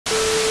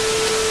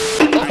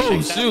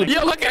Oh shoot!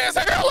 Yo, look at his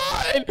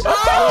hairline!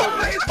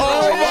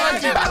 Oh my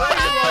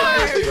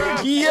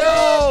God!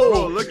 Yo!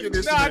 Bro, look at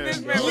this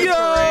man.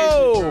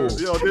 Yo!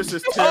 Yo, this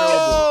is terrible.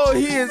 Oh,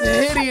 he is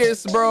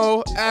hideous,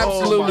 bro.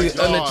 Absolutely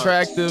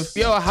unattractive.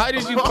 Yo, how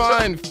did you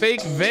find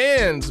fake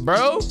Vans,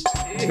 bro?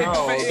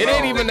 It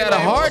ain't even that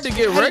hard to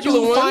get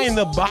regular ones. Find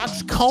the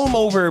box comb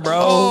over, bro.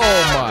 Oh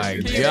my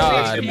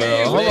God,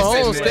 bro.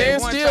 Hold on,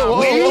 stand still.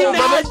 We're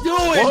not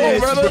doing this,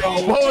 brother.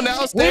 bro. Whoa,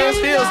 now stand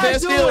still.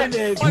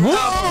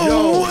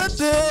 Whoa, what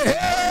the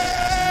hell?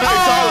 Hey,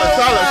 Tyler.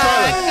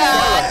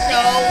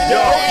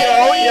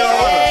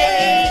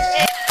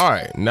 All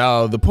right,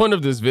 now the point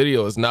of this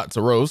video is not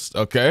to roast,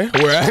 okay?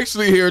 We're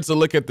actually here to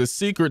look at the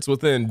secrets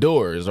within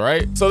doors,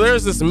 right? So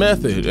there's this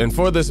method, and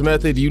for this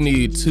method, you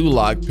need 2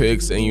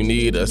 lockpicks and you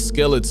need a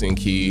skeleton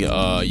key.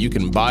 You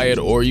can buy it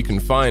or you can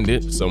find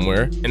it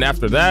somewhere. And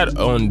after that,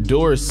 on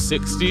door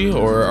 60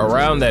 or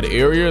around that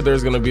area,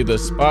 there's gonna be the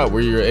spot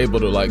where you're able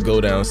to like go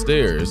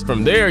downstairs.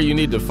 From there, you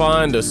need to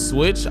find a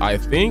switch, I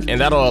think, and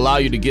that'll allow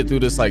you to get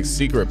through this like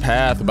secret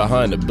path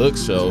behind the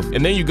bookshelf.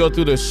 And then you go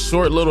through this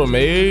short little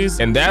maze,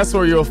 and that's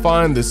where you'll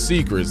find the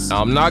secrets.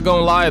 Now, I'm not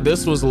gonna lie,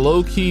 this was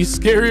low-key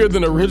scarier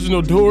than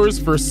original doors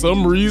for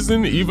some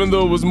reason. Even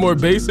though it was more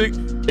basic,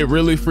 it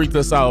really freaked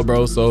us out,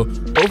 bro. So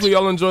hopefully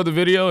y'all enjoyed the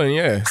video, and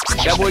yeah.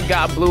 That boy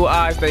got blue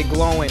eyes, they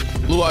glowing.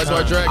 Blue eyes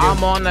white dragon.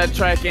 I'm on the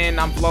track and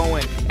I'm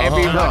flowing.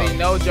 Everybody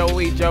know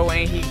Joey Joe,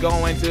 ain't he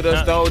going to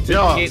the store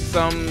to get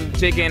some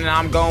chicken, and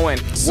I'm going.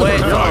 What?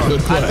 I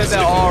said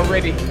that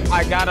already.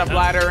 I got a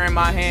bladder in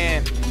my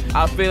hand.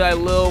 I feel like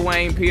Lil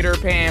Wayne, Peter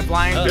Pan,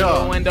 flying through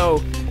the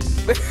window.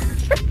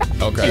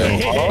 Okay.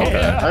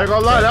 I ain't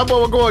gonna lie, that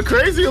boy was going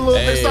crazy a little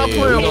bit. Stop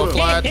playing we gonna with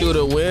fly through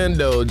the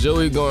window.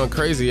 Joey going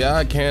crazy.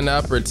 I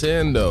cannot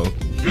pretend though.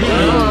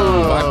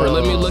 Viper,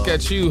 let me look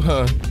at you,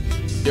 huh?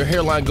 Your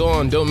hairline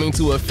gone, don't mean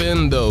to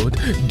offend though.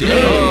 Dang,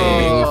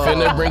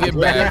 finna bring it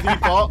back.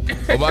 Oh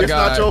my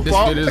God, this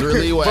bit is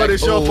really whack. But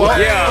it's your fault.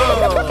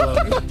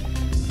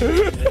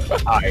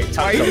 Alright,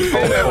 time to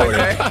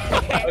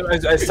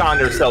it's time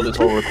to sell this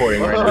whole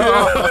recording right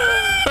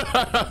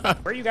now.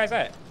 Where are you guys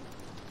at?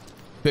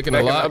 Picking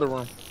a lot.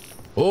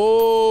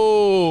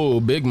 Oh,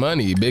 big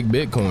money, big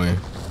Bitcoin.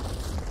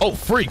 Oh,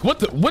 freak! What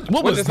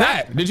was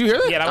that? Did you hear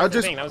that? Yeah, that was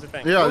the thing. That was the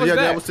thing. Yeah,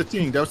 that was the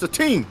team. That was the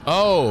team.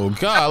 Oh,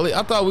 golly,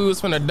 I thought we was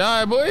finna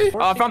die, boy. Oh,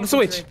 I found the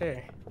switch.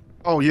 Right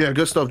Oh yeah,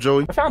 good stuff,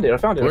 Joey. I found it. Where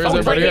is it's right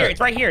everybody here. at? It's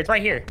right here. It's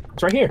right here.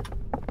 It's right here.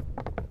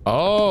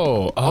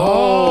 Oh,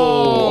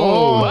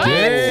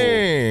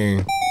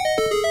 dang.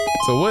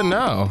 So what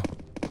now?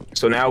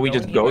 So now we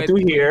just go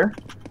through here.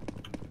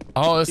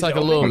 Oh, it's like a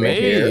little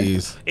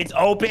maze. It's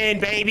open,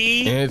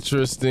 baby.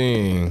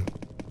 Interesting.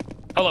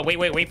 Hold on,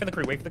 wait for the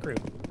crew. Wait for the crew.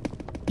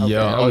 Yo,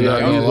 I'm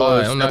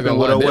not gonna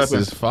lie. This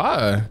is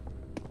fire.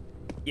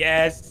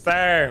 Yes,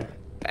 sir.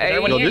 Hey,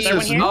 this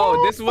is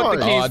this is what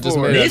the key's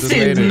for. This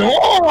is nice.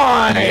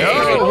 nice.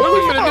 Yo, what are we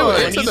finna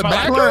do? Into the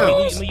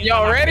background?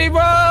 Y'all ready, bro?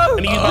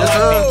 Let me use my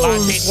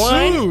lockpick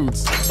one. Shoot.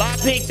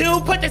 Lockpick two.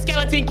 Put the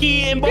skeleton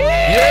key in, boy.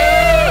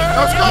 Yeah.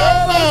 Let's go.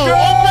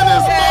 Open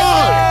this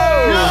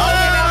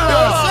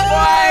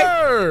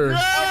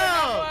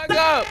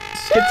Go.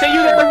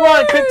 Continue that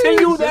run.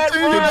 Continue that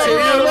run.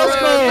 Let's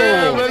go.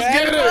 Let's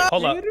get it.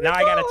 Hold up. Now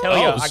I gotta tell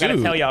y'all. Oh, I gotta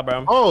shoot. tell y'all,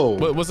 bro.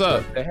 Oh, What's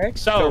up? The heck?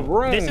 So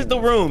this is the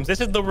rooms.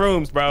 This is the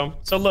rooms, bro.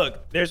 So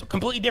look, there's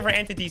completely different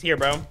entities here,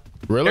 bro.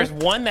 Really? There's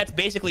one that's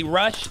basically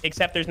Rush,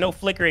 except there's no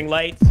flickering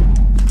lights.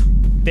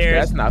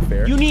 That's not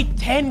fair. You need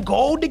 10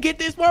 gold to get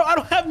this, bro. I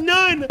don't have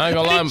none. I ain't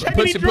gonna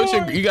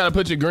lie. You gotta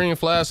put your green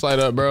flashlight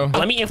up, bro.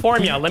 Let me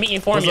inform y'all.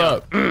 What's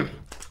up?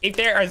 If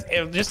there is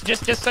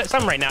just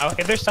something right now,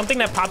 if there's something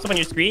that pops up on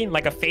your screen,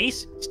 like a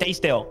face, stay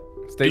still.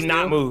 Do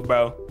not move,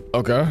 bro.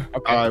 Okay.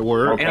 all right,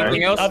 word. Okay. And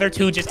the other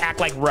two just act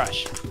like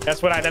Rush.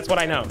 That's what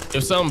I know.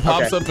 If something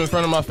pops up in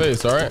front of my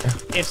face, all right?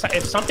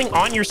 If something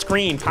on your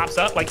screen pops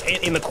up, like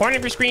in the corner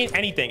of your screen,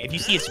 anything. If you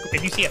see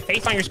a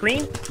face on your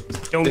screen,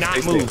 do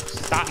not move.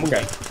 Stop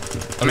moving.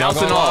 I'm not Mouse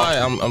gonna and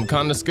all. lie. I'm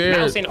kind of scared.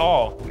 Mouse and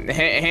all.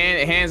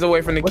 Hands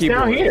away from the What's keyboard.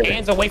 down here?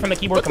 Hands away from the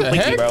keyboard What the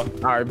completely, bro.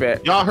 heck? All right,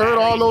 bet. Y'all heard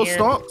all those Here.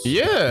 stomps?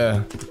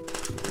 Yeah.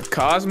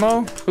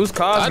 Cosmo? Who's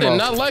Cosmo? I did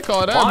not like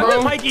all that, Oh,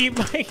 bro. Mikey,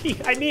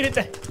 I needed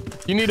that.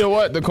 You needed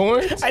what? The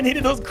coins? I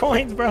needed those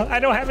coins, bro. I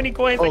don't have any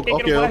coins. Oh, I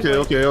can't get a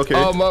flashlight. okay.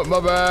 Oh, my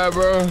bad,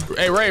 bro.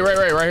 Hey, Ray,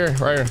 right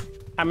here.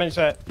 How much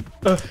that?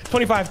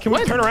 25. Can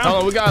we turn around? Hold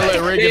on, we gotta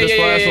let Ray get his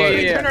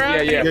flashlight. Turn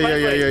around. Yeah. Get a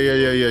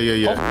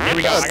Yeah. Here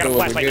we go. I got a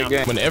flashlight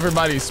now. When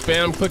everybody's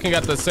spam clicking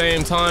at the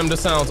same time,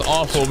 this sounds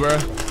awful, bro.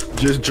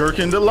 Just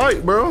jerking the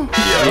light, bro.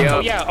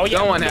 Oh yeah.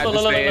 Someone had to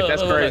say it.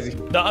 That's crazy.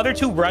 The other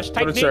two Rush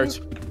type Go to things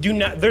church. do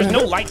not. There's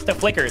no lights to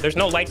flicker.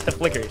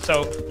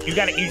 So you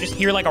just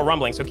hear like a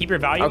rumbling. So keep your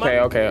volume up.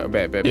 Okay.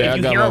 Bet. Yeah, If you I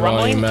got hear my a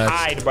rumbling, volume maxed.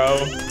 hide,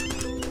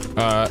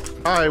 bro. All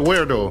All right,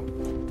 where though?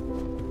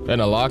 right. In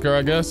a locker,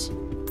 I guess.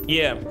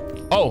 Yeah.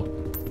 Oh,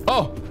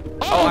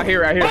 I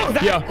hear. Oh,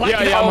 that- Yeah, like-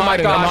 I'm Oh my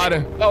hiding.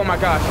 gosh. Oh my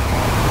gosh.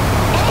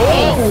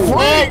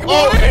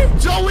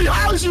 Joey,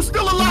 how is you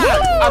still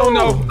alive? I don't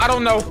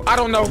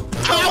know.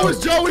 How is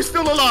Joey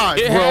still alive?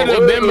 It had to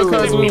have been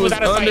because we He was was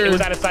out of sight. under. He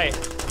was out of sight.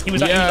 He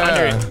was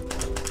under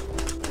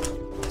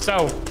it.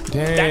 So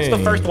that's the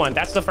first one.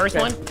 That's the first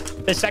one.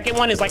 The second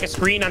one is like a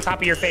screen on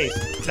top of your face.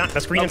 It's not the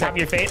screen on top of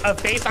your face. A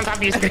face on top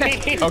of your screen.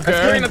 Okay.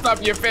 A screen on top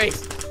of your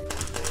face.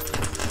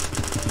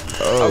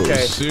 Oh,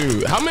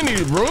 shoot. How many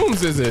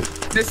rooms is it?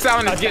 This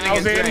sound is getting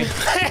insane.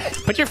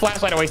 Put your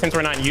flashlight away since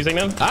we're not using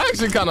them. I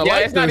actually kind of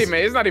like it's this.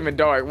 it's not even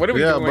dark. What are we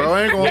doing? Yeah, bro,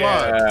 I ain't gonna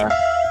lie.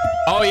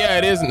 Oh yeah,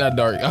 it isn't that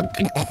dark.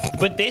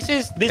 But this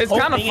It's whole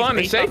kind of thing fun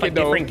to is based shake off a it,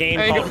 though. different game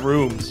called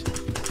Rooms.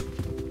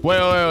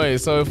 Wait.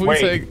 So if we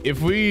take,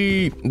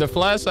 the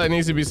flashlight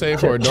needs to be saved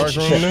for a dark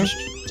room then?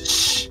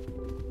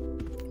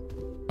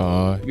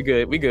 We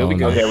good.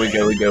 Okay,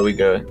 we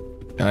good.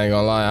 I ain't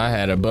gonna lie, I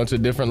had a bunch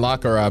of different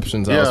locker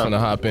options I was gonna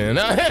hop in.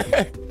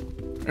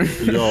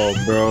 Yo,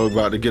 bro,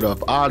 about to get up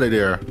out of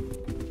there.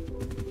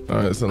 All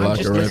right, it's a I'm locker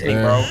just right listening,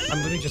 there. bro. I'm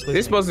literally just listening.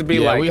 This supposed to be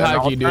Yeah, like we an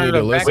hikey duty to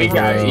alternative listen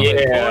background. to.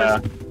 Yeah.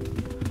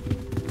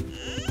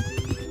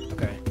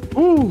 Okay.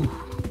 Ooh,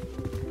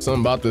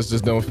 Something about this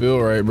just don't feel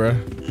right, bro.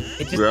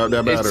 It just, Grab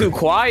that it's battery. too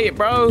quiet,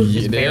 bro.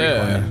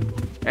 Yeah.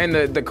 And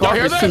the Y'all car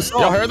hear is too that?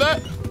 soft. Y'all heard that?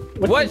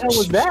 What the hell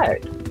was that?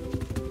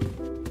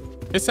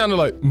 It sounded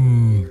like.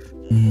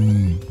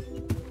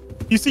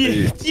 you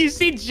see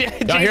Jason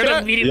hear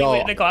that? immediately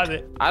went in the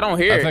closet. I don't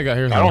hear I it. think I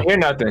hear I something. don't hear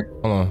nothing.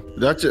 Hold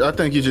on. I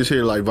think you just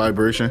hear like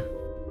vibration.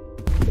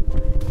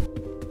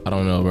 I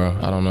don't know, bro.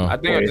 I don't know. I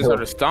think I just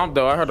heard a stomp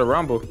though. I heard a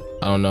rumble.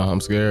 I don't know.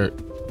 I'm scared.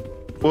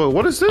 Well,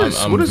 what is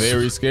this? I'm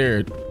very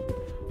scared.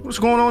 What's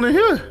going on in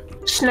here?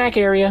 Snack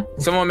area.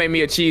 Someone make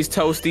me a cheese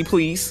toasty,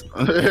 please.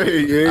 Hey,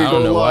 you ain't I don't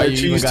gonna know why lie, you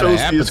even cheese got an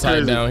toasty is appetite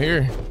crazy. down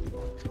here.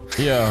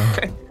 Yeah.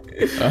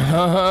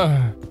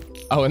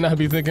 I would not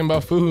be thinking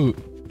about food.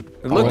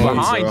 Look Oh,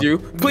 behind so. you,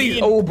 please.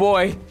 Oh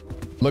boy.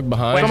 Look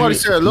behind you. Somebody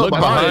said look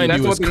behind.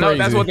 That's you what is the crazy. note.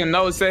 That's what the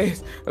note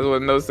says. That's what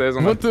the note says.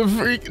 I'm What the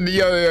freak?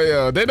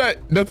 Yo.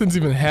 Nothing's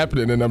even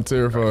happening and I'm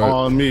terrified.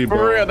 On me, bro.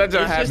 for real. That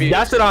just happy.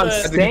 That's what I'm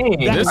saying.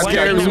 This One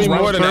scares thing me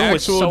that more than run through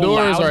was actual so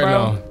doors loud, right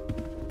bro. now.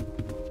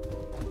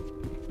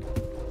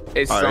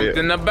 It's Oh, yeah.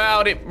 something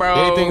about it, bro.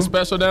 Anything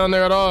special down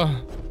there at all?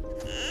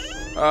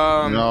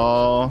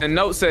 No. The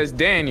note says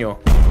Daniel.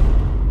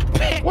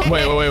 Wait.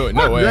 No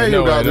way.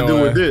 Daniel No got way. to No do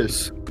way. with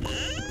this.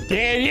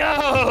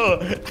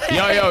 Daniel!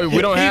 Yo,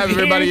 we don't have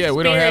everybody yet.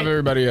 We don't have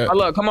everybody yet. Oh,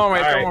 look, come on,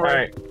 right, All come on,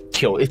 right.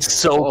 right. Yo, it's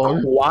so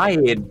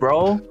quiet,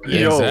 bro.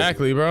 Yo.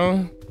 Exactly,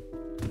 bro.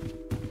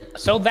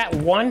 So that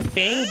one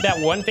thing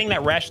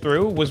that rushed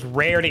through was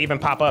rare to even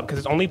pop up because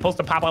it's only supposed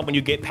to pop up when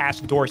you get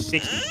past door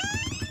 60.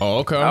 Oh,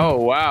 okay. Oh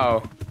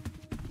wow.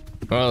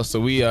 Oh, so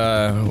we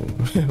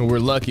we're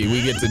lucky.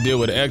 We get to deal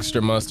with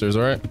extra monsters,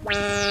 right?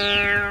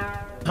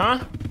 Huh?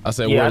 I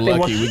said Yeah, we're I think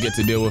lucky. We get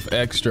to deal with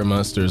extra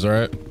monsters,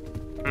 right?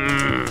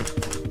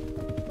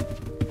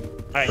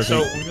 All right,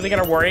 so we really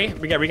gotta worry.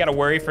 We gotta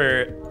worry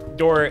for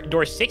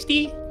door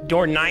 60,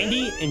 door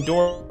 90, and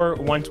door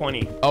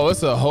 120. Oh,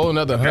 it's a whole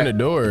nother 100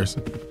 doors.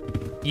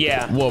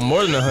 Yeah, Well,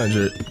 more than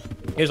 100.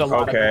 there's a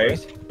lot Okay. of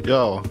doors.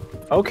 Yo.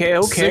 Okay.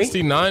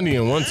 60, 90,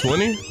 and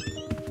 120.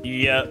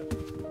 Yep.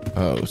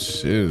 Oh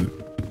shoot.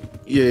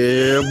 Yeah,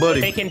 They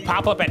buddy. can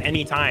pop up at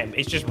any time.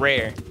 It's just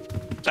rare.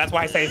 So that's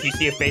why I say if you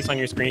see a face on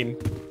your screen,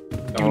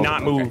 do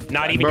not move.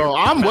 Not even Bro, your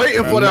I'm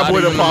waiting for that Not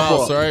boy to even the pop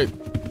mouse, up. right?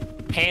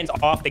 hands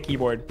off the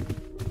keyboard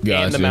and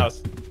Gotcha. the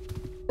mouse.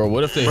 Bro,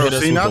 what if they Bro, hit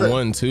us see, with now the that-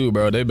 1-2,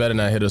 bro? They better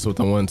not hit us with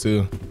the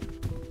 1-2.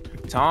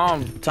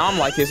 Tom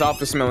like his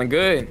office smelling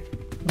good.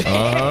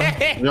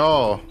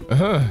 Yo.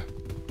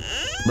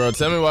 Bro,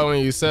 tell me why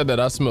when you said that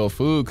I smell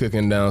food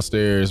cooking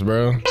downstairs,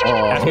 bro. That's what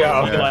I feel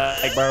man.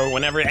 like, bro.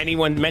 Whenever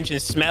anyone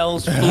mentions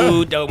smells,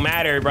 food, don't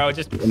matter, bro.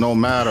 Just No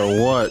matter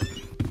what,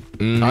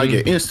 I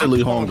get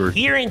instantly hungry.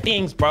 hearing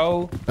things,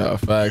 bro. Oh,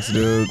 facts,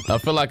 dude. I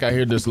feel like I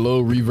hear this low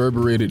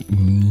reverberated.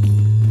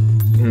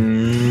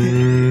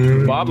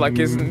 Bob like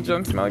his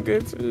junk smelling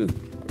good too.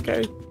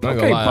 Okay. Not gonna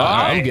Okay, lie,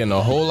 Bob. I'm getting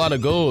a whole lot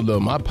of gold though.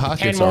 My 10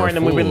 pockets more, are and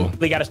then we full.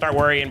 really gotta start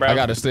worrying, bro. I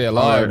gotta stay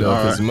alive though,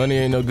 Alright, because money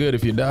ain't no good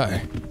if you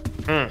die.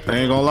 I ain't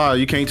gonna lie,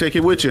 you can't take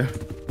it with you.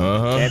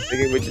 Can't take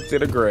it with you to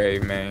the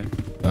grave, man.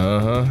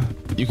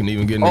 You can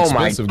even get an Oh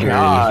my expensive grave.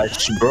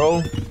 gosh,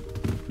 bro.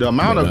 The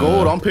amount of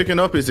gold I'm picking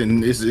up is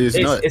nuts.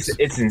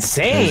 It's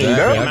insane, Exactly. bro.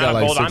 The I amount got of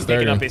like gold I'm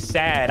picking 630. up is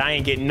sad. I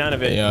ain't getting none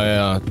of it.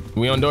 Yeah.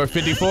 We on door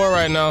 54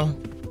 right now.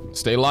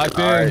 Stay locked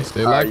in. Alright,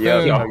 Stay locked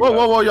in.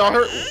 Whoa, y'all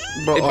hurt?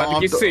 Bro, It's about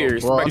to get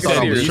serious. Bro, I It's about to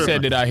thought get I was You serious. said,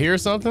 tripping. did I hear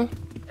something?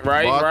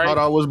 Right, Boy, I thought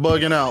I was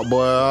bugging out,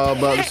 boy. I was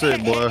about to say,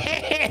 boy.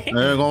 I ain't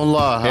gonna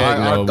lie. Heck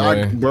no,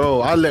 boy. Bro,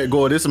 I let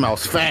go of this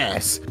mouse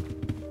fast.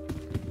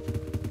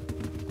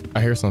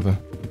 I hear something.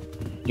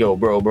 Yo,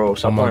 bro, Oh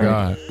stop my playing.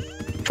 god.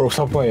 Bro,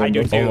 stop playing. I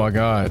do bro. too. Oh my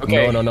god.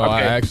 Okay, No. I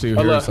okay. actually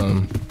Hold heard up.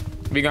 something.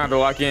 We gonna have to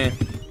lock in.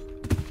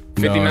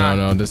 59.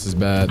 No. This is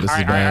bad. This is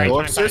Alright, bad. alright,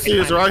 Well, Sissy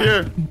is right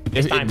here.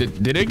 time.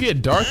 Did it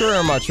get darker or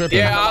am I tripping?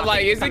 Yeah, I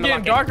like. Is it Time to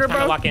getting lock in. darker, Time to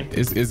bro? lock in.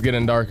 It's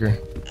getting darker.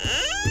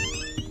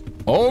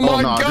 Oh my Oh,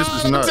 no, god.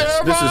 this is nuts.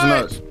 I'm This is terrified.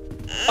 nuts.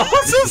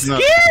 I'm so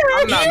scared.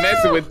 I'm not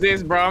messing with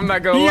this, bro. I'm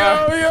not gonna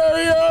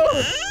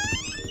lie.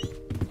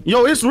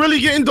 Yo, it's really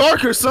getting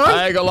darker, son.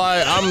 I ain't gonna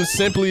lie, I'm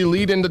simply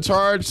leading the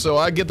charge, so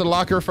I get the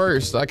locker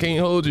first. I can't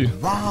hold you.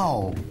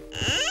 Wow.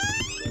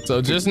 So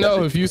just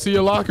know, if you see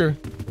a locker,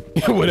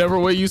 whatever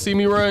way you see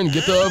me run,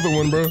 get the other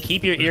one, bro.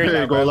 Keep your ears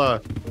out, Go bro.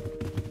 live.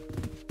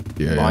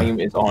 Yeah. Volume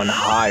is on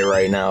high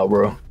right now,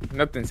 bro.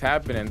 Nothing's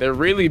happening. They're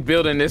really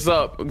building this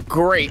up.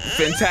 Great.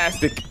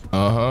 Fantastic.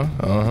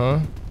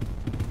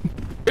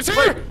 It's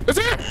here! It's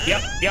here!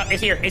 Yep,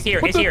 it's here, it's here,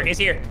 it's here, it's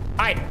here.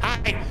 Hide.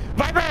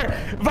 Viper!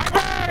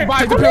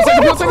 Take the pill, take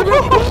the pill, take the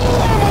pill!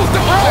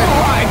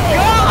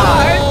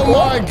 Oh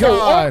my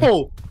god!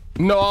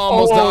 No, I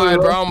almost died,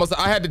 bro.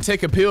 I had to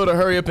take a pill to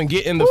hurry up and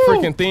get in the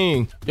freaking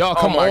thing. Y'all,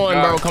 come on,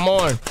 bro. Come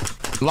on.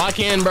 Lock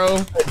in,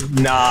 bro.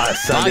 Nah,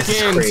 son, Lock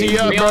in. Tee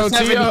up, bro.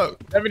 Tee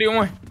up.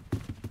 71.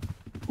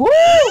 Woo!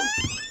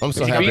 I'm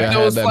so happy I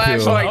had that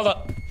pill. Hold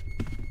up.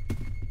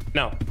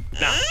 No.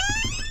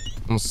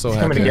 I'm so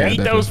happy I had Beat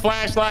that those pill.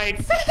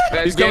 flashlights.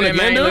 He's coming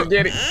again, dude? Let's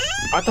get it.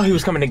 I thought he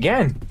was coming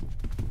again.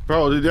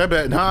 Bro, that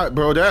bad not,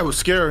 bro. That was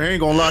scary. I ain't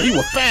gonna lie. He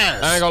was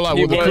fast. I ain't gonna lie.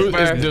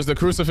 Does the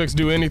crucifix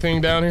do anything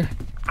down here?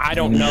 I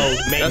don't know.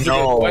 Maybe. That's a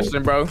good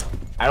question, bro.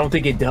 I don't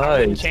think it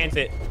does. Chance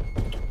it.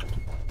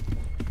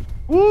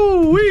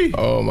 Woo-wee.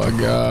 Oh my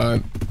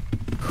god.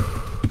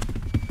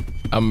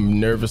 I'm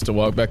nervous to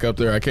walk back up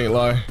there. I can't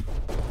lie.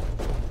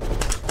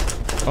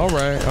 All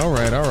right.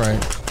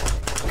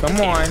 Come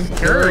on.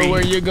 Girl,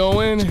 where you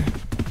going?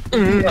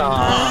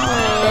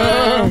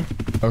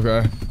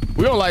 Okay.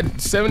 We on like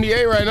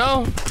 78 right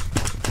now.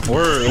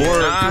 Word.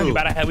 We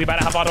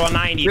better hop on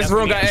 90. This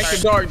room got extra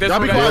dark. Be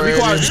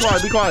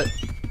quiet.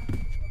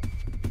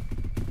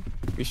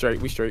 We straight.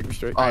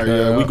 All right,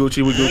 yeah, we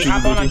Gucci. We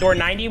hop on door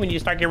 90 when you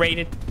start getting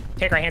ready to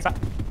take our hands off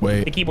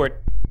Wait. the keyboard.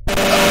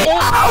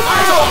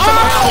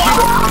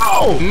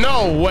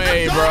 No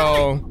way,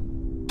 bro.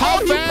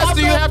 How fast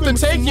do you have to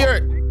take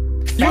your...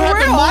 You have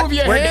to move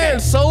your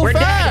hands so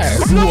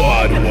fast.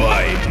 What?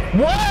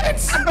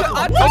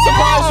 I'm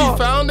surprised you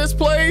found this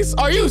place.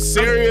 Are you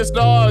serious,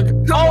 dog?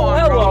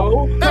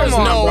 Hello. There's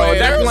no way.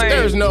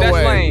 There's no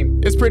way.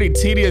 Lame. It's pretty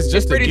tedious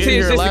just to get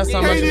here last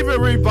time. Can't even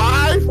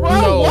revive, bro.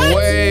 No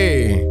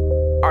way.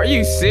 Are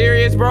you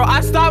serious, bro? I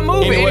stopped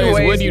moving.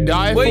 Anyways, what'd you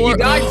die for? What'd you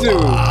die to?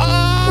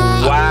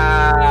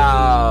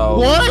 Wow.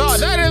 What? God,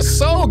 that is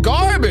so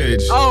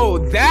garbage. Oh,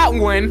 that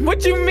one?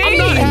 What you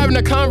mean? I'm not having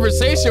a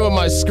conversation with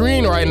my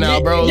screen right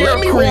now, bro. You're Let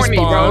me corny,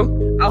 respawn.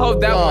 bro. I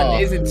hope that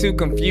one isn't too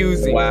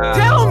confusing. Wow.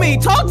 Tell me,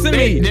 talk to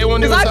me. They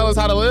won't even tell us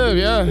how to live,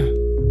 yeah.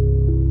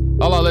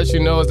 All I'll let you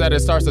know is that it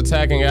starts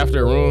attacking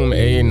after room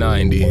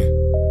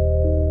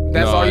A-000.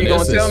 That's all you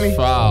gonna tell me? This is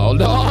foul,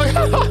 dog.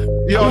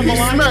 Yo, he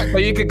smacked. So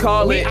you could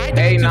call it I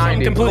did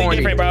something A-000. completely corny.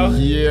 different, bro.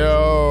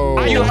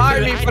 Yo. You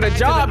hired me for the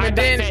job and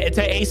then... It's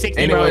an A60,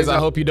 Anyways, bro. I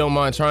hope you don't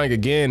mind trying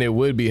again. It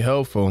would be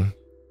helpful.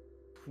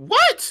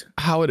 What?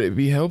 How would it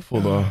be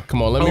helpful, though?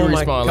 Come on, let me Oh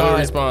my respawn.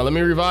 God. Let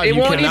me revive. It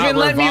You won't cannot even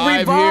let me revive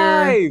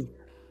revive. here.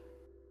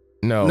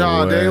 No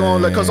Nah, way. they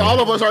won't let, cause all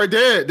of us are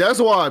dead. That's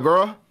why,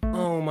 bro.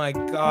 Oh my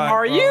God.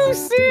 Are you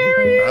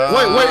serious?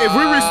 Wait. If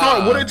we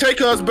restart, would it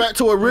take us back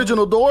to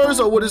original doors,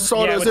 or would it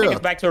start Yeah, us we'll take here?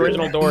 us back to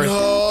original doors. So we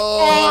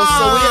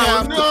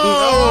have to.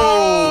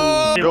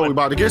 Yo, we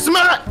about to get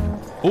smacked.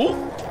 Ooh.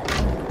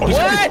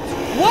 What?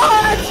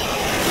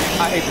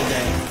 I hate the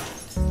game.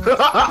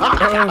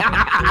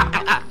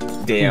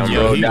 Damn, Yo,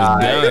 bro, he was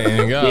died.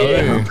 dying.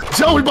 Golly.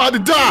 Joe, we about to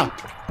die.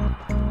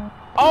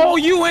 Oh,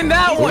 you in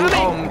that one?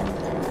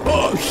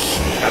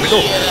 Gotta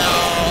go.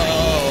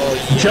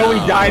 Joey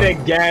died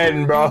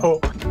again, bro.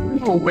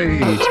 No way.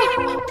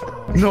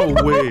 No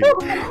way.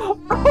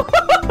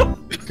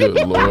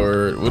 Good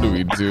Lord. What do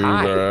we do,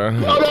 bro?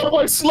 Oh, that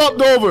boy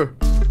slumped over.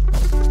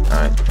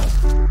 Alright.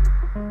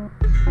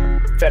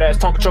 Fat ass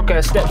Tonka truck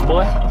ass steps,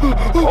 boy.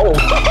 Oh.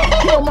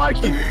 Kill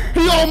Mikey.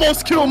 He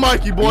almost killed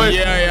Mikey, boy.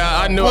 Yeah.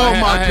 I knew Oh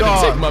I my had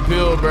God. to take my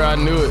pill, bro. I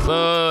knew it.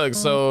 Look,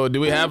 so do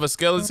we have a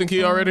skeleton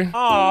key already?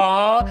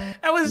 Aw,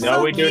 that was No,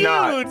 so we cute. do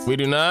not. We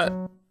do not.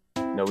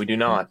 No, we do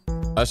not.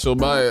 I shall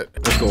buy it.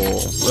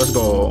 Let's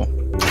go.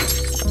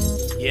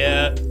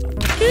 Yeah.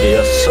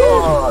 Yes,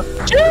 sir.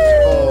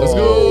 Let's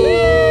go.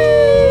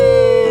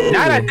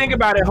 Now that I think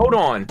about it, hold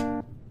on.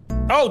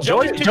 Oh,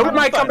 Joey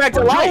might come back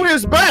to Joe life.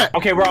 is back.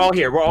 Okay, we're all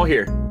here.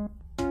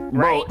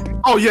 Right.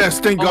 Oh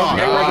yes, thank God.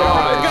 Okay, we're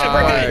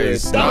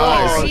Nice.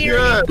 Oh,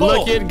 yeah.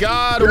 Look at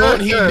God.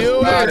 Won't he do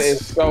That it?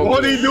 is so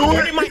What he Where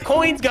doing? did my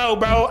coins go,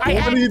 bro? I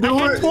had 20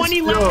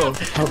 Yo.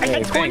 left. I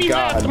had 20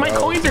 God, left. My bro.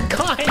 coins are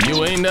gone.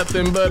 You ain't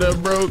nothing but a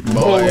broke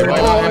boy. Boy.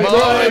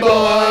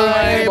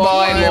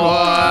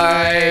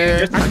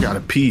 I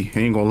gotta pee.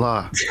 Ain't gonna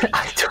lie.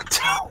 I don't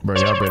know. Bro,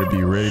 y'all better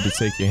be ready to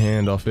take your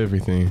hand off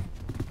everything.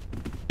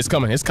 It's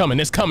coming. I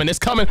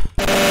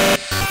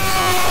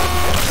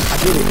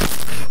did it.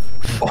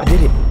 Oh, I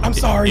did it. I'm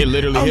sorry. It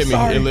literally hit me.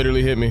 sorry. It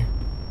literally hit me.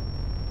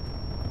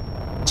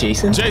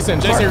 Jason? Jason,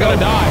 you're gonna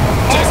die.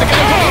 Jason, get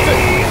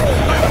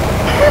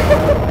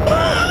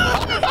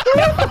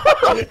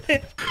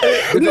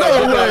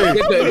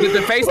Did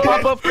the face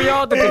pop up for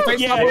y'all? Did the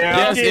face pop up?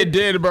 Yes, it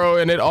did, bro,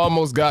 and it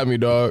almost got me,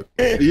 dog.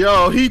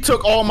 Yo, he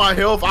took all my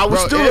health. I was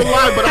still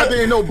alive, but I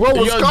didn't know bro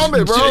was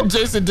coming, bro.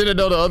 Jason didn't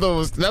know the other one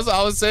was. That's what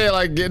I was saying.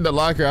 Like getting the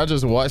locker, I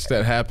just watched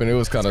that happen. It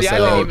was kind of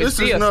sad. I didn't even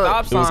see a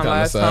stop sign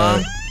last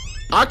time.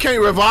 I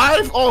can't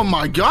revive. Oh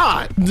my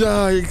god.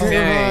 Nah, you can't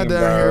revive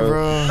down here,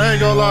 bro. I ain't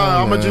gonna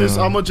lie.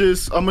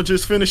 I'ma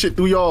just finish it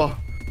through y'all.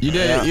 You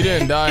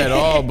didn't die at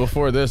all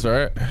before this,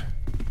 right?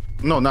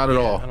 No, not at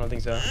all. I don't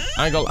think so.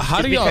 I ain't gonna.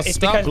 How do y'all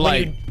stop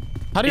like?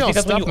 How do y'all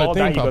stop the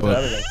thing pop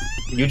up?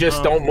 You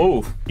just don't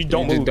move. You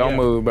don't move. Don't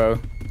move, bro.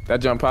 That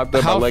jump popped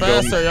up. How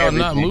fast are y'all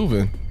not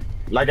moving?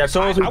 Like as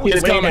soon as we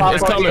it's coming.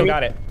 It's coming.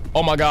 Got it.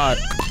 Oh my god.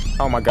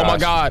 Oh my god. Oh my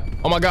god.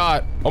 Oh my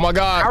god. Oh my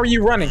god. How are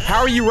you running?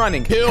 How are you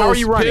running? Pills, How are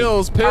you running?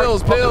 Pills.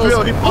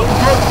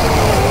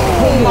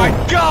 Oh my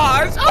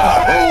gosh.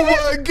 Oh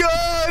my god.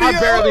 I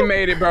barely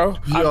made it, bro.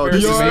 Yo,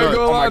 this is nuts.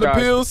 Oh my god. The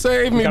pills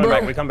saved me,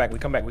 bro. We come back.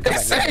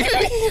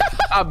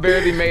 I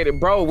barely made it,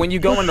 bro. When you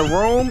go in the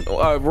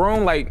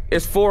room, like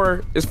it's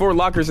four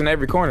lockers in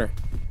every corner.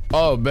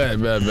 Oh, bad.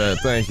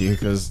 Thank you,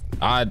 because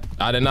I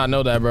did not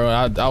know that, bro.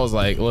 I was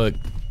like, look,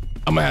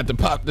 I'm gonna have to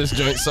pop this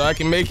joint so I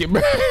can make it,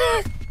 bro.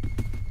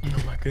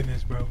 Oh my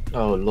goodness, bro.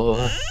 Oh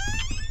lord.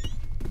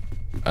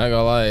 I ain't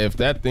gonna lie, if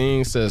that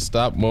thing says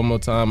stop one more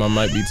time, I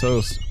might be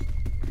toast.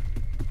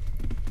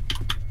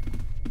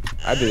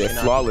 I did it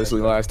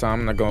flawlessly last time,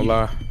 I'm not gonna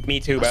lie. Me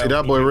too, bro. See,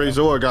 that boy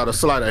Razor got a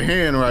sleight of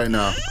hand right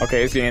now.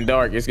 Okay, it's getting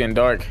dark. It's getting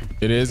dark.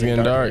 It is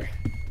getting dark.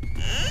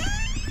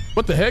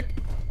 What the heck?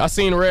 I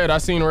seen red.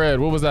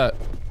 What was that?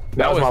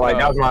 That was my light.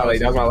 That was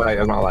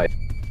my light.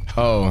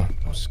 Oh.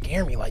 Don't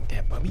scare me like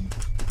that, Bubby.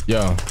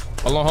 Yo.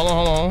 Hold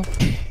on.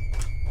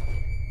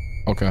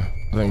 Okay.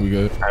 I think we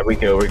good. All right, we're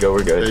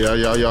good. Yeah,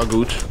 y'all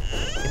gooch.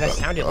 That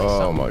sounded like Oh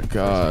something. my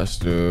gosh,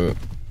 dude.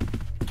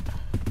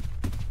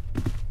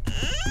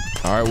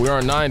 All right, we're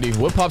on 90.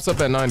 What pops up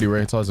at 90,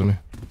 Ray? Talk to me.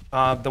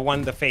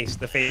 The face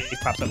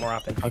pops up more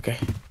often. Okay.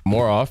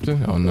 More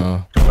often? Oh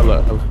no. Hold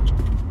up.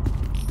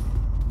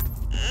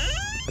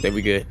 I think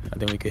we good.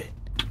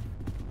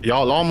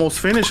 Y'all almost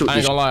finished with I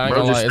ain't this. gonna lie.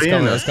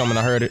 It's coming.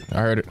 I heard it.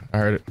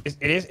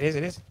 It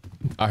is.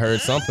 I heard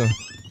something.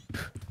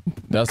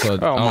 That's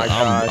what. Oh my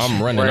gosh.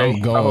 I'm running. Ray,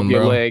 I'm going, I hope bro.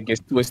 your leg gets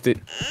twisted.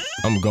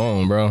 I'm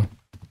going, bro.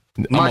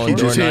 I'm on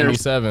door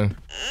 97.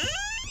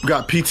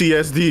 Got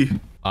PTSD.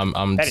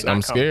 I'm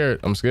scared.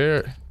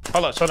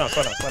 Hold on, slow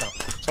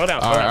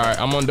down. All right.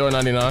 I'm on door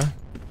 99.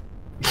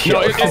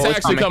 No, it's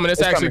actually coming.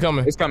 It's actually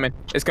coming. It's coming.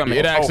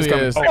 It actually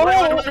is. Oh.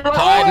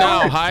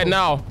 Hide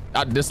now.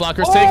 This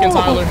locker's taken,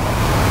 Tyler.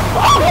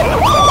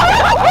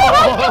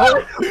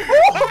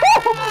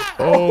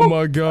 Oh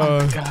my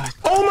god.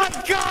 Oh my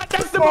god,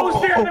 that's the most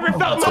fear I've ever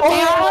felt in my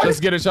life. Let's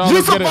get it, y'all.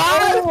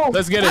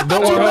 Let's get it.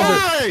 Don't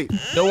 100.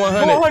 Don't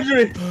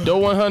 100.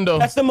 Don't 100.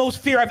 That's the most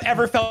fear I've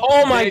ever felt.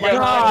 Oh my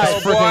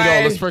god.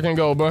 Let's freaking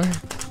go, bro.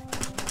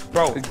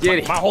 Bro,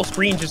 my whole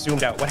screen just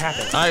zoomed out. What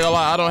happened? I ain't gonna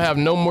lie, I don't have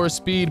no more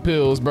speed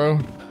pills, bro.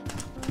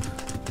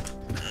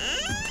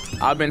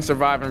 I've been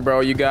surviving, bro.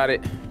 You got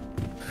it.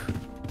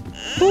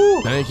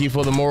 Woo. Thank you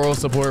for the moral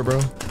support, bro.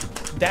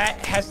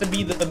 That has to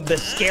be the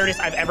scariest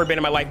I've ever been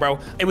in my life, bro.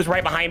 It was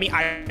right behind me.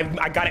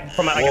 I got it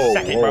from like a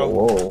second,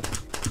 bro.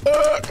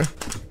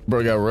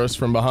 Bro got rushed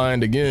from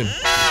behind again.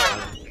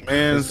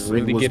 Man, was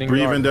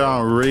breathing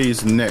down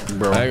Ray's neck,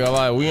 bro. I ain't gonna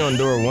lie, we on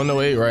door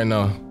 108 right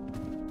now.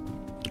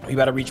 We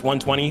gotta reach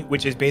 120,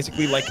 which is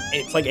basically like,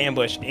 it's like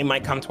ambush. It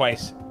might come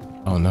twice.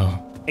 Oh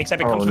no.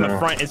 Except it comes from the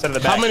front instead of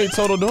the back. How many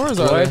total doors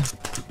are there?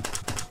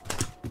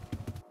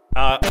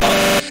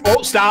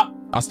 Oh, stop.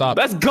 I stopped.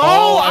 Let's go.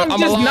 I'm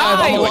just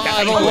alive.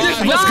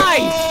 Let's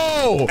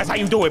go. That's how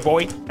you do it,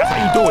 boy. That's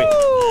how you do it.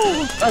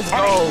 Let's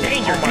go.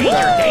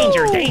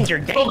 Danger.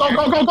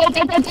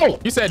 Go.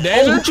 You said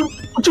danger?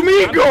 What you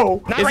mean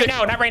go? Not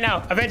right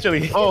now.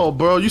 Eventually. Oh,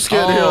 bro, you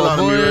scared the hell out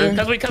of me, Ray.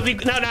 Because we,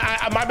 no,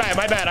 my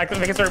bad. I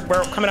think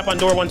we're coming up on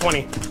door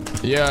 120.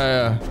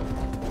 Yeah.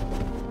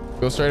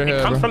 Go straight ahead,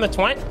 It comes bro. from the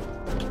twint.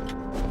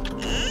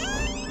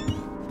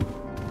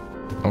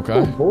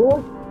 Okay.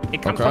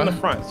 It comes from the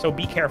front, so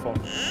be careful.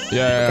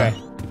 Yeah.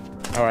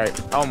 Okay. All right.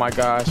 Oh my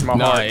gosh, my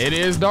Nah, heart. it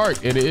is dark.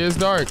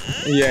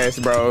 Yes,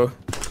 bro.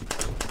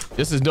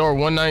 This is door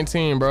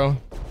 119, bro. All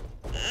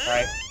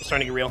right, it's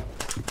starting to get real.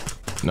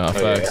 Nah,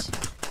 facts.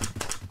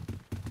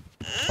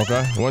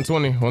 Okay,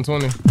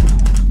 120.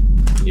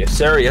 Yes,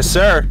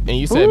 sir. And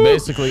you said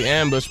basically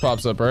ambush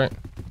pops up, right?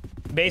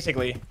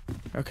 Basically.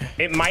 Okay.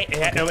 It might,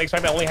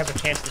 expect that only has a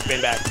chance to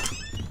spin back.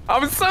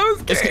 I'm so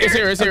scared.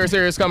 It's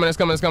here. It's coming.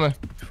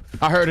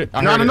 I heard it.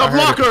 Not enough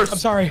lockers. I'm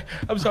sorry.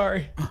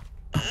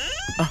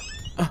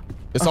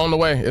 It's on the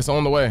way.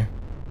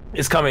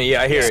 It's coming.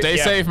 Yeah, I hear it. Stay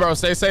safe, bro.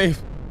 Stay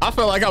safe. I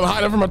feel like I'm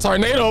hiding from a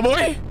tornado,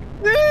 boy.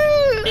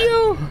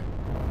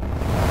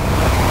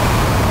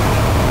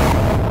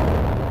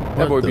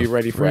 That boy be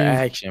ready for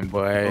action,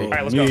 boy. All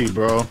right, let's go.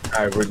 Bro. All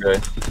right, we're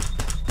good.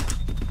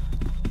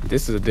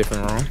 This is a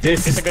different room.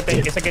 It's a good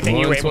thing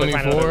you were able to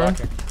find another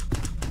locker.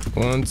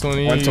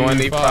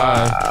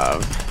 125.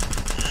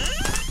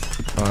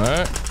 All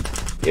right.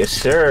 Yeah, Yes,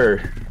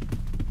 sir.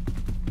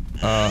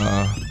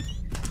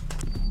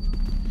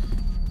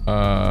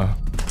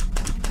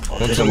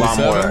 There's a lot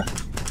more.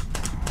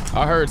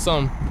 I heard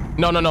some.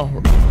 No.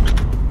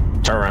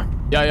 Turn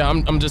around. Yeah,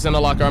 I'm just in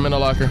the locker. I'm in the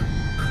locker.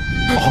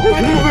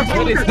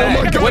 What is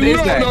that? What is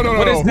that?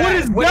 What is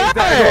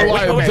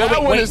that?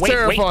 That one is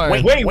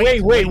terrifying. Wait.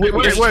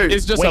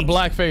 It's just a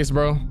black face,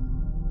 bro.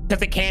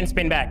 Because it can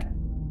spin back.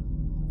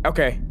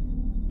 Okay.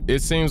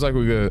 It seems like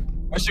we're good.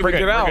 What should we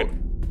get out?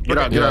 Get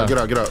out.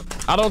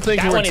 I don't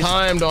think you were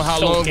timed on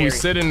how long we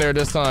sit in there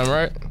this time,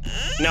 right?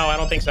 No, I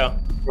don't think so.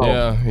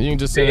 Yeah, you can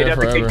just sit there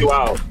forever. Kick you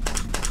out.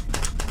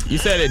 You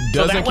said it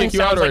doesn't kick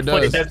you out, or it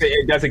does?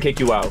 It doesn't kick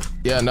you out.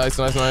 Yeah, nice.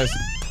 130.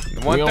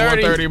 We on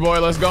 130,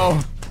 boy. Let's go.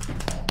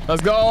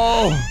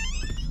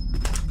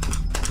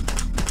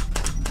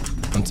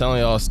 I'm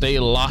telling y'all, stay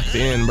locked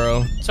in,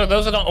 bro. So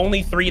those are the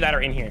only 3 that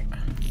are in here.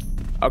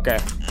 Okay.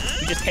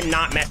 You just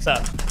cannot mess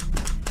up.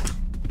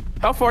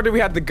 How far do we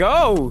have to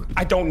go?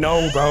 I don't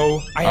know, bro.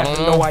 I have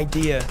no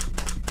idea.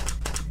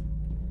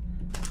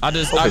 I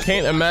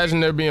can't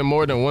imagine there being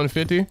more than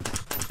 150.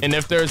 And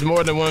if there's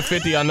more than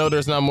 150, I know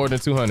there's not more than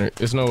 200.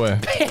 There's no way.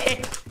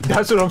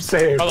 That's what I'm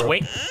saying, bro. Oh,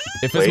 wait.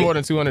 If it's more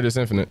than 200, it's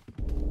infinite.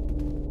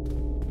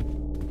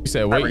 You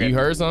said, wait, you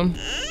heard something?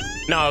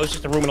 No, it was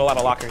just a room with a lot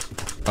of lockers.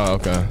 Oh,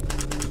 okay.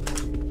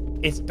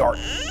 It's dark.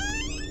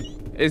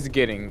 It's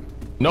getting...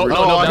 No,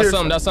 that's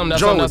something.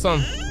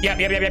 Yep.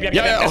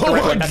 Yeah. Oh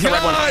my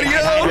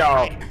God,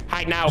 yo.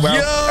 Hide now, bro.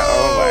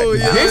 Yo,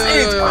 this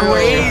is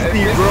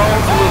crazy, bro.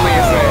 Absolutely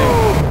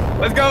insane.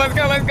 Let's go.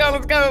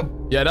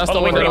 Yeah, that's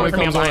the one that only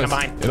comes once.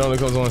 It only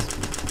comes once.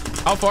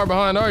 How far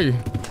behind are you?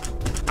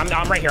 I'm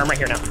right here. I'm right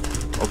here now.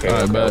 Okay.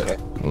 All right, bet.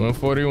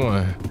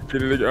 141.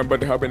 I'm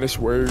about to hop in this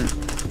word.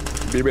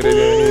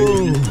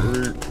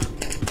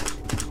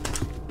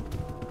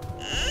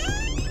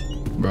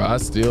 Bro, I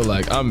still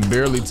I'm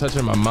barely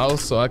touching my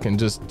mouse, so I can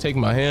just take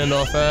my hand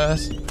off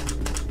fast.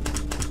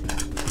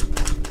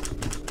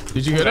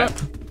 Did you hear that?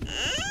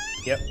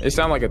 Yep. It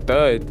sounded like a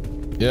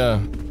thud.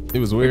 Yeah, it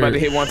was weird. We're about to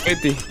hit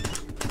 150.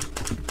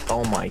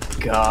 Oh my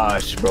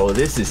gosh, bro,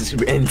 this is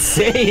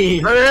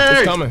insane. Hey!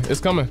 It's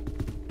coming.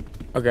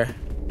 Okay.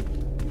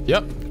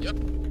 Yep.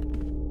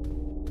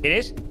 It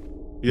is?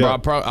 Yeah.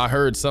 Bro, I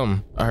heard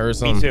something. Me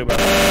too, bro.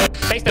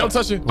 Stay still. Don't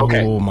touch it.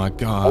 Okay. Oh my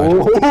God.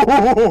 Bro,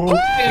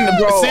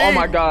 See? oh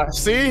my gosh.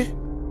 See?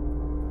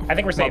 I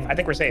think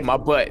we're safe. My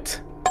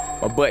butt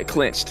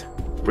clenched.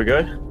 We're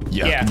good?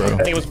 Yeah, bro. I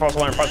think it was false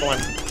alarm.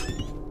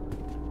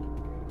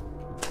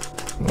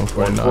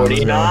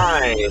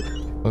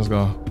 149. Let's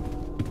go.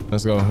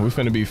 We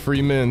finna be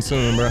free men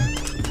soon, bro.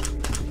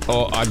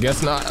 Oh, I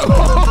guess not.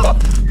 Oh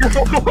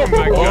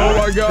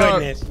my God.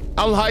 Goodness.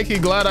 I'm high-key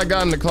glad I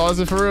got in the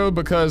closet for real,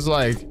 because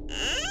it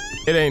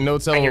ain't no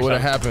telling what would've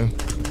happened.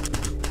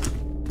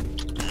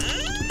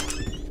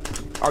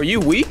 Are you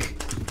weak?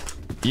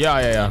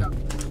 Yeah.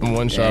 I'm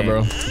one shot, bro.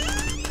 I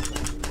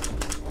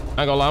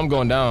ain't gonna lie, I'm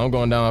going down.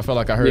 I felt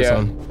like I heard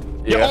something.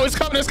 Yeah. Oh, it's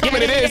coming. It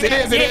is.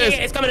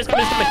 It's coming. Out of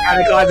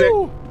the closet.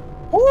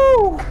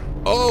 Woo!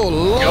 Oh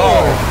Lord.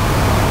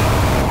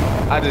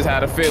 I just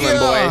had a feeling,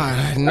 boy.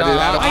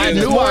 Nah, I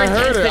knew I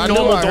heard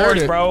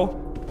it. Bro.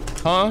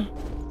 Huh?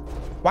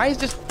 Why is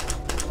this?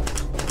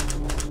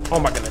 Oh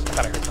my goodness! I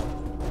thought I heard something.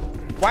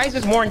 Why is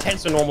this more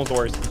intense than normal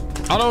doors?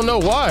 I don't know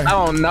why. I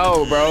don't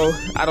know, bro.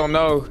 I don't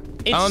know.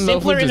 It's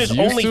simpler and there's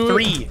only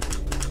 3.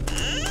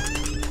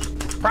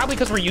 Probably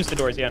because we're used to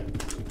doors, yeah.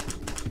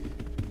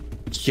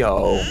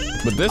 Yo.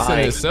 But this in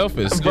itself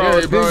is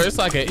scary, bro. It's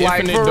like an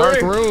infinite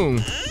dark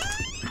room.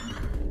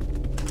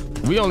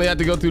 We only had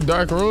to go through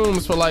dark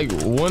rooms for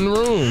 1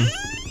 room.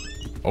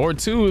 Or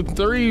 2,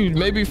 3,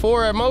 maybe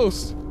 4 at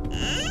most.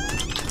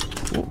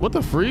 What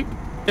the freak?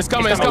 It's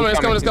coming.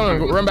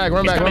 Run back.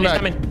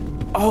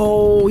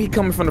 Oh, he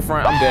coming from the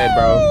front. I'm dead,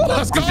 bro.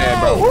 Let's go.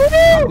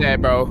 I'm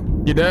dead, bro.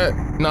 You dead?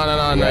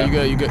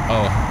 No, you good.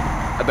 Oh.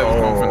 I thought it was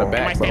coming from the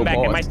back.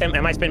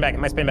 It might spin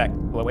back.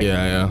 Wait.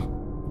 Yeah.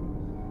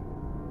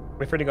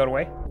 Wait for it to go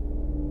away.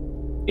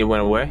 It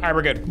went away? All right,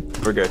 we're good.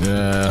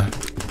 Yeah.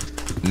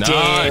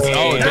 Nice.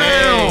 Oh,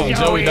 damn.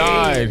 Joey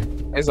died.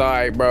 It's all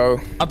right, bro.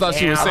 I thought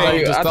she was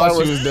saying you just thought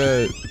she was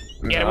dead.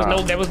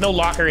 Yeah, there was no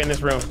locker in this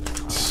room.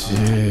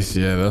 Jeez,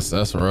 yeah, that's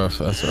rough.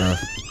 Well,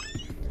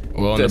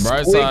 on the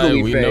bright side,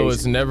 we know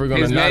it's never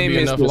gonna not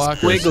be enough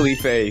lockers. Squiggly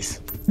face.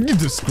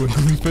 The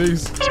squiggly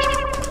face.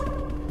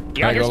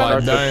 Yeah, I hear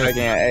something. Like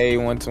an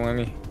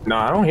A-120. No,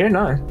 I don't hear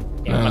none.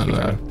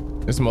 Nah.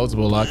 It's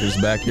multiple lockers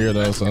back here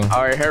though, so.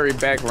 All right, hurry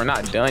back. We're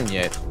not done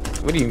yet.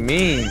 What do you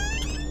mean?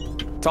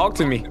 Talk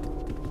to me.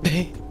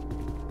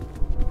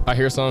 I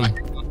hear something.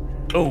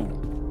 Oh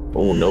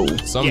no.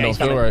 Something don't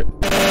feel right.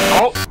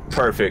 Oh,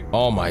 perfect.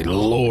 Oh my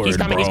Lord, He's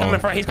coming bro.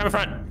 He's coming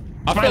front.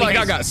 I feel like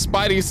I got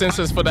spidey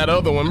senses for that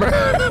other one, bro.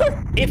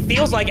 I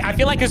feel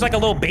like there's a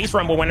little bass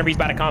rumble whenever he's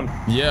about to come.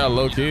 Yeah,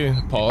 low key.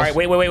 Pause. All right,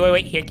 wait.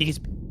 Here, he's.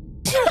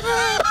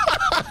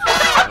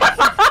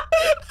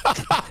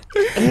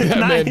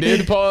 That man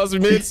did pause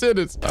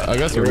mid-sentence. I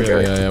guess we're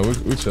good. Yeah,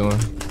 we chilling.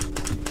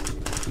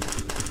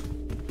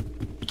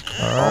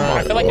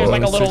 I feel like there's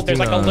like a little, it's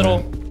like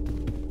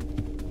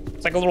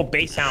a little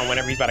bass sound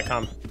whenever he's about to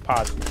come.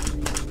 Pause.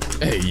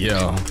 Hey,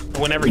 yo.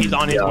 Whenever he's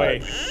on his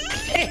way.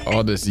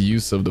 All this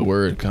use of the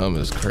word come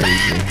is crazy.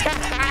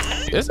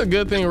 It's a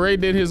good thing Ray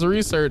did his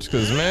research,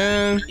 because,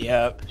 man.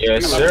 Yep.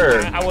 Yes,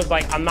 sir. I was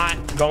like, I'm not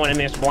going in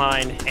this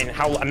blind and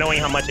knowing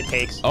how much it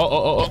takes.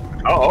 Oh.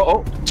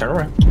 Turn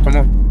around. Come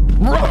on.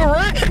 Bro,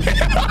 Ray!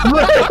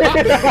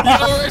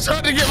 Yo, Ray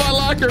tried to get my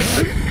locker.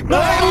 No,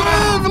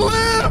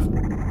 live!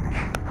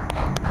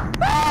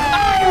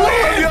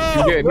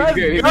 He's good.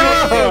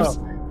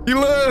 He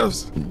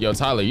lives. Yo,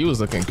 Tyler, you was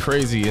looking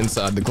crazy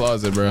inside the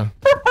closet, bro.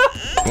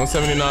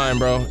 179,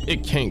 bro.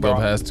 It can't go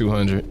past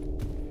 200.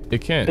 It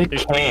can't.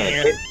 It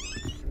can't.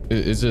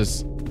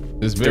 It's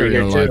very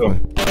unlikely.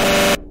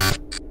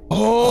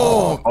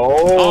 Oh!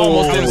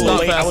 Almost didn't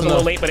stop fast I was a enough.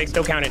 little late, but it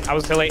still counted. I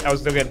was still late. I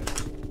was still good.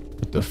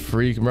 What the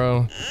freak,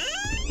 bro?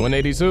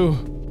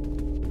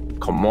 182.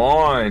 Come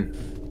on.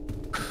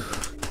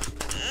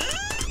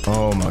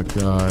 Oh my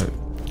God.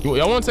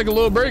 Y'all want to take a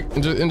little break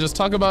and just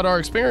talk about our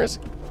experience?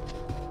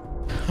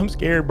 I'm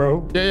scared,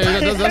 bro. Yeah,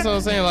 that's what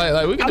I'm saying.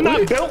 Like we could. I'm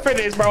not built for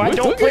this, bro. I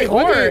don't play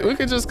horror. We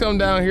could just come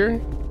down here.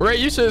 Ray,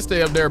 you should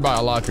stay up there by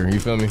a locker. You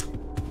feel me?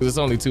 Because it's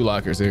only 2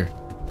 lockers here.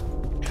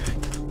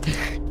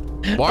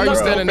 Why are you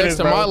standing next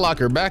to my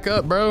locker? Back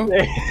up, bro.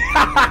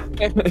 I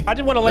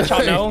just want to let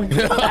y'all know.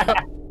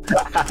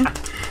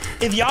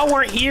 If y'all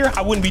weren't here,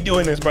 I wouldn't be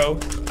doing this, bro.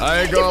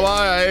 I ain't gonna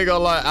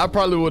lie. I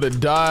probably would have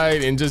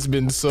died and just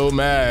been so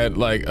mad,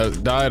 like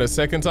died a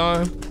second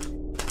time.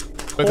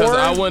 Because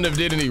I wouldn't have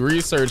did any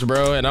research,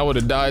 bro, and I would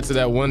have died to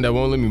that one that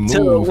won't let me move.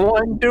 To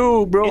one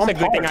dude, bro. It's a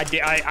good thing I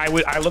did.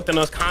 I looked in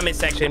those comment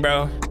section,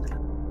 bro.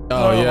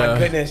 Oh yeah. My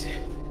goodness.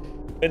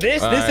 But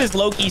this is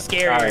low key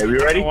scary. All right, we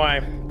ready?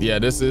 Why? Yeah,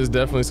 this is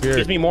definitely scary.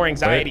 Gives me more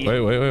anxiety.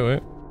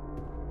 Wait.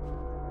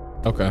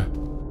 Okay.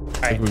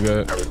 I think we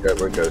good.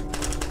 We're good.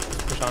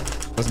 Push on.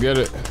 Let's get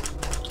it.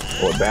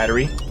 Or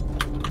battery.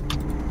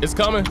 It's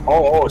coming.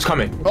 Oh, it's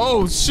coming.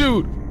 Oh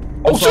shoot.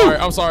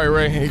 I'm sorry,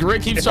 Ray. Ray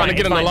keeps trying to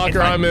get in the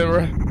locker I'm in,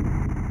 Ray.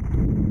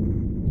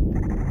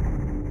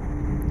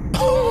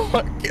 Oh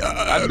my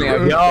God.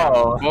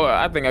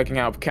 I think I can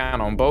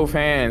count on both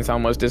hands how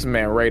much this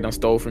man Ray done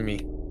stole from me.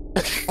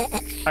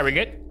 Are we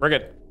good? We're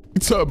good.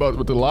 You talking about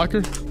with the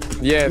locker?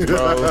 Yes,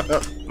 bro.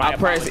 I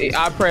press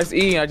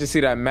E and I just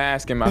see that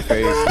mask in my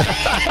face.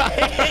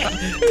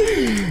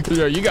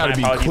 Yo, you gotta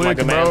be quick,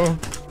 bro.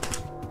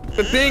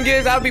 The thing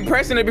is, I'll be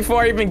pressing it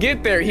before I even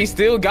get there. He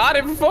still got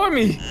it before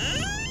me.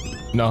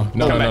 No.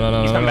 He's coming back.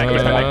 There's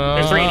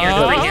 3 in here.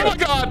 Oh my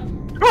God.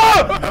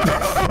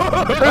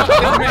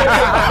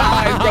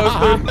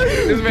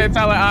 This man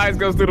Tyler eyes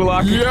goes through the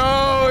locker.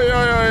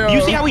 Yo.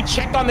 You see how we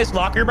checked on this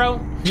locker,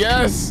 bro?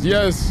 Yes.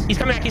 He's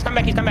coming back. He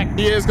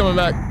is coming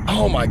back.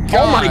 Oh my God.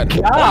 Oh my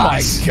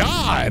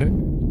God.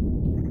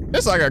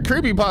 It's like a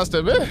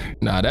creepypasta, man.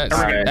 Nah,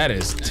 that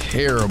is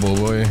terrible,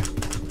 boy.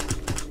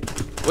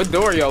 What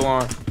door y'all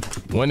on?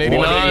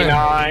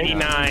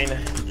 189.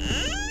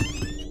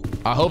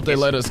 I hope they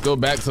let us go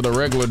back to the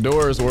regular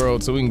doors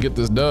world so we can get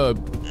this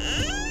dub.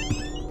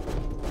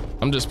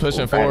 I'm just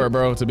pushing forward,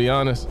 bro, to be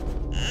honest.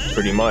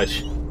 Pretty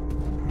much.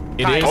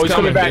 It is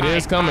coming. It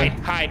is coming.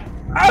 Hide.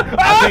 I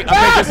think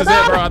this is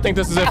it, bro. I think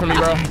this is it for me,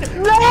 bro.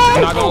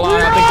 I'm not gonna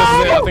lie.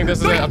 I think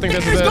this is it. Out there.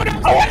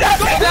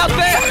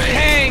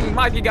 Dang,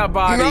 Mikey got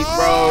bodies,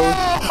 bro.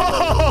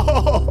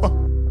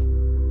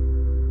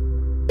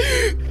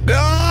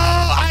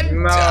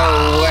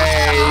 No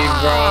way,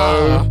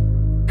 bro.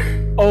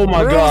 Oh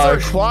my God. Rooms are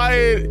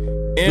quiet.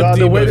 God,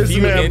 the way this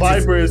man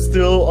Viper is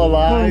still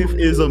alive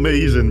is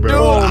amazing, bro.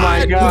 Oh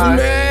my God.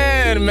 Man.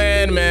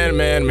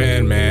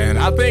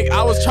 I think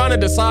I was trying to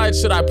decide,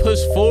 should I push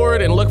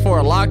forward and look for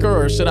a locker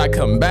or should I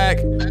come back?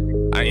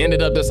 I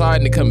ended up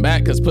deciding to come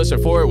back because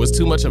pushing forward was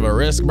too much of a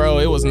risk, bro.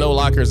 It was no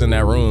lockers in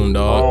that room,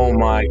 dog. Oh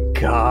my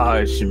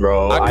gosh,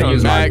 bro. I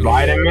use my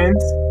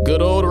vitamins.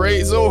 Good old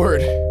Ray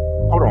Zord.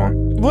 Hold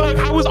on. Look,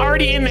 I was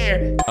already in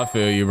there. I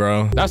feel you,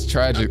 bro. That's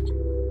tragic.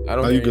 I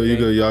don't. Oh, you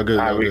good? Y'all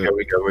good? We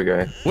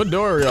good. What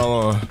door are y'all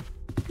on?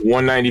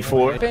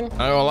 194. I ain't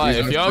gonna lie,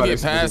 if y'all get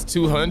past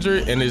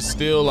 200 and it's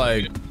still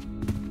like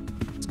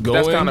going,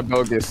 that's kind of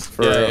bogus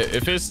for real.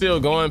 If it's still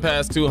going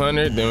past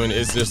 200, then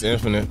it's just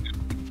infinite.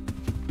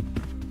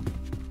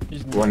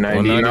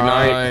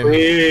 199.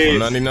 Please.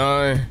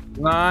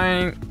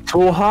 199.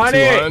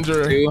 200.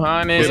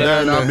 200.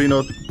 That not be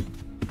no.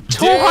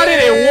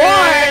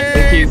 201.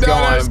 It keeps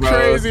going, That's bro.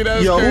 crazy.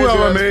 That's Yo, crazy.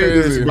 whoever made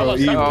this, crazy. bro.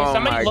 Can Oh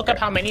somebody my look up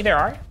how many there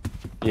are?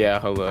 Yeah,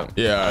 hold up.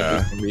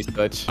 Yeah.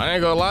 Retouch. I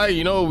ain't gonna lie,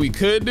 you know what we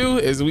could do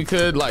is we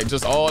could like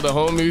just all the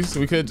homies,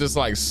 we could just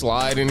like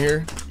slide in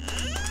here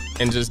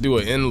and just do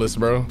an endless,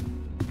 bro.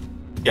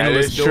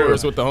 Endless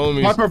doors with the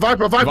homies.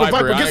 Viper, I get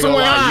ain't some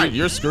gonna lie, way.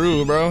 you're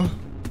screwed, bro.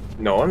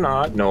 No, I'm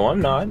not. No.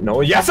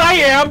 Yes, I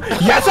am.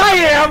 Yes, I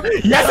am.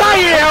 Yes, I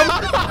am.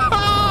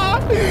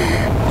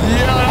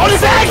 Yeah. Oh,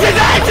 this exit.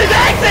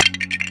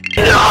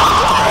 No!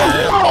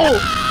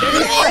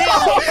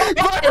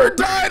 Viper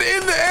died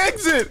in the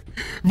exit.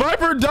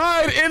 Viper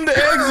died in the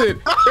exit.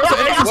 There's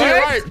an exit to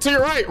your right. To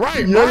your right.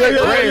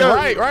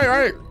 Right.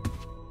 Right.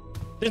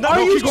 There's no.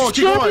 Keep going.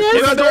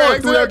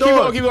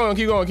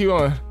 Keep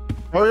going.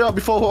 Hurry up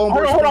before Hold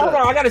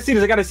on. I gotta see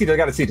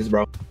this,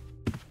 bro.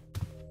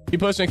 Keep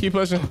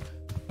pushing.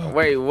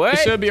 Wait, what? It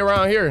should be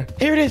around here.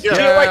 Here it is. To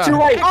your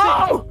right.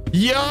 Oh!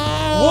 Yo!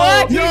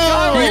 What? Yo!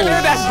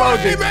 That's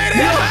bogus.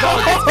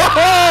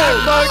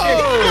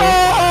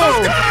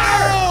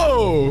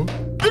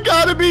 You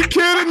gotta be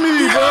kidding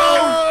me,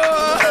 bro.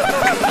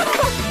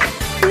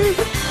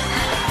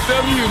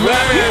 W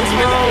lands,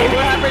 bro.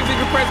 What happens if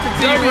you press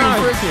continue?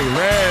 Freaking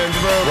lands,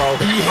 bro.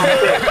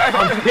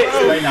 I'm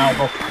pissed right now,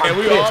 bro. And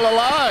we all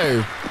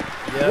alive.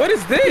 Yeah. What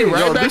is this?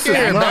 Right back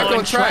in, back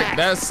on track.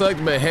 That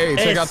sucked, but hey,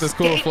 check out this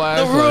cool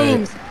flashlight. The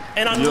rooms.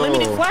 An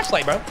unlimited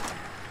flashlight, bro.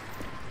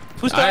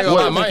 I ain't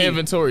gonna lie, my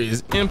inventory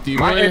is empty,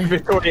 My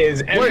inventory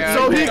is empty. Wait,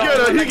 so he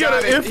get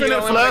an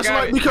infinite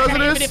flashlight because of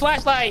this? Infinite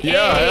flashlight.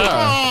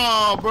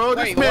 Yeah. Oh, bro,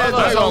 this man I does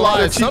ain't a gonna lot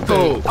lie, of cheat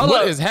codes.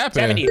 what is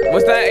happening? 70.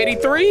 What's that?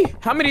 83?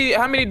 How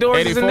many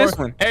doors is in this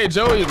one? Hey,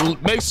 Joey,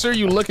 make sure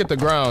you look at the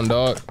ground,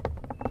 dog.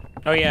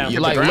 Oh yeah.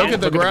 Like look at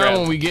the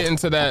ground when we get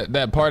into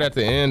that part at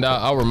the end.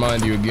 I'll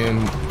remind you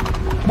again.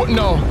 What?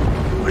 No.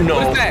 What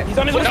is that? He's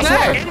on his way. What's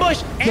that?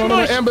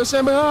 Ambush.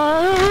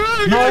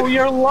 No,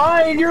 you're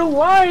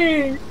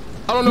lying.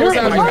 I don't know what's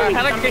happening.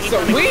 How did I get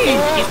some weed?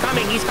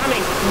 He's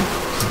coming.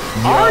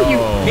 Are you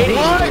kidding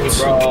me,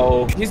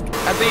 bro? I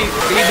think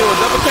he do a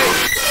double take.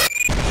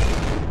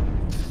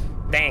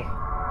 Dang.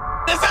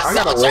 This is I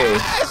got away.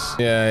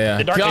 Yeah.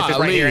 The darkness is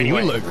right here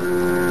anyway. We look.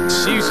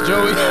 Sheesh,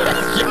 Joey.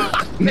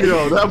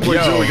 Yo, that boy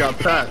Joey got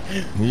packed.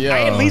 Yeah. I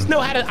at least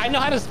know how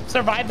to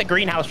survive the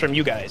greenhouse from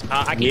you guys.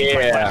 I can use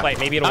my flashlight.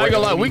 Maybe it'll I work. ain't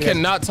gonna lie, we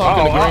cannot talk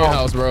in the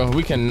greenhouse, bro.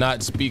 We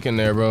cannot speak in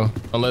there, bro,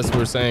 unless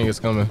we're saying it's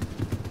coming.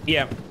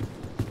 Yeah.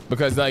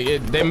 Because like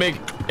they make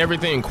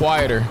everything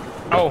quieter.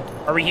 Oh,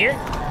 are we here?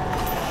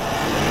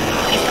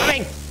 He's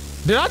coming.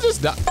 Did I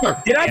just die?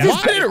 Why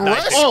did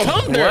Rush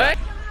come there?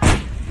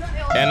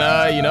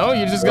 And you know,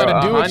 you just gotta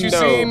do what you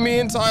seen me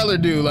and Tyler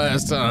do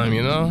last time,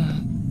 you know?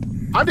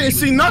 I didn't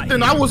see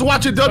nothing. I was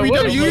watching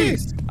WWE.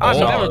 I've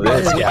never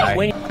been this guy.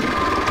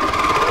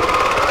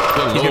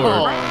 Good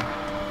Lord.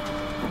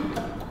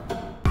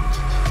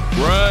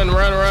 Run.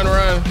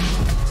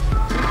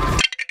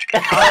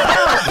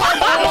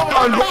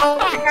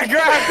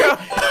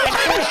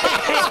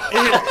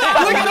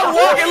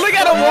 Look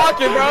at him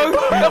walking, bro.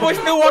 That boy's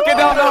still walking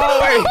down the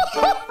hallway.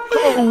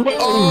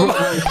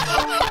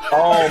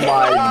 Oh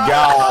my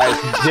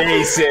gosh,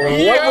 Jason,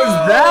 what was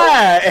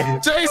that?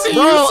 Jason,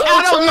 Bro, I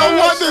don't know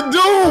what to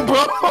do,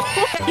 bro.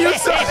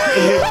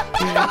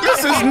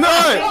 This is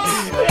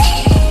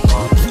nuts.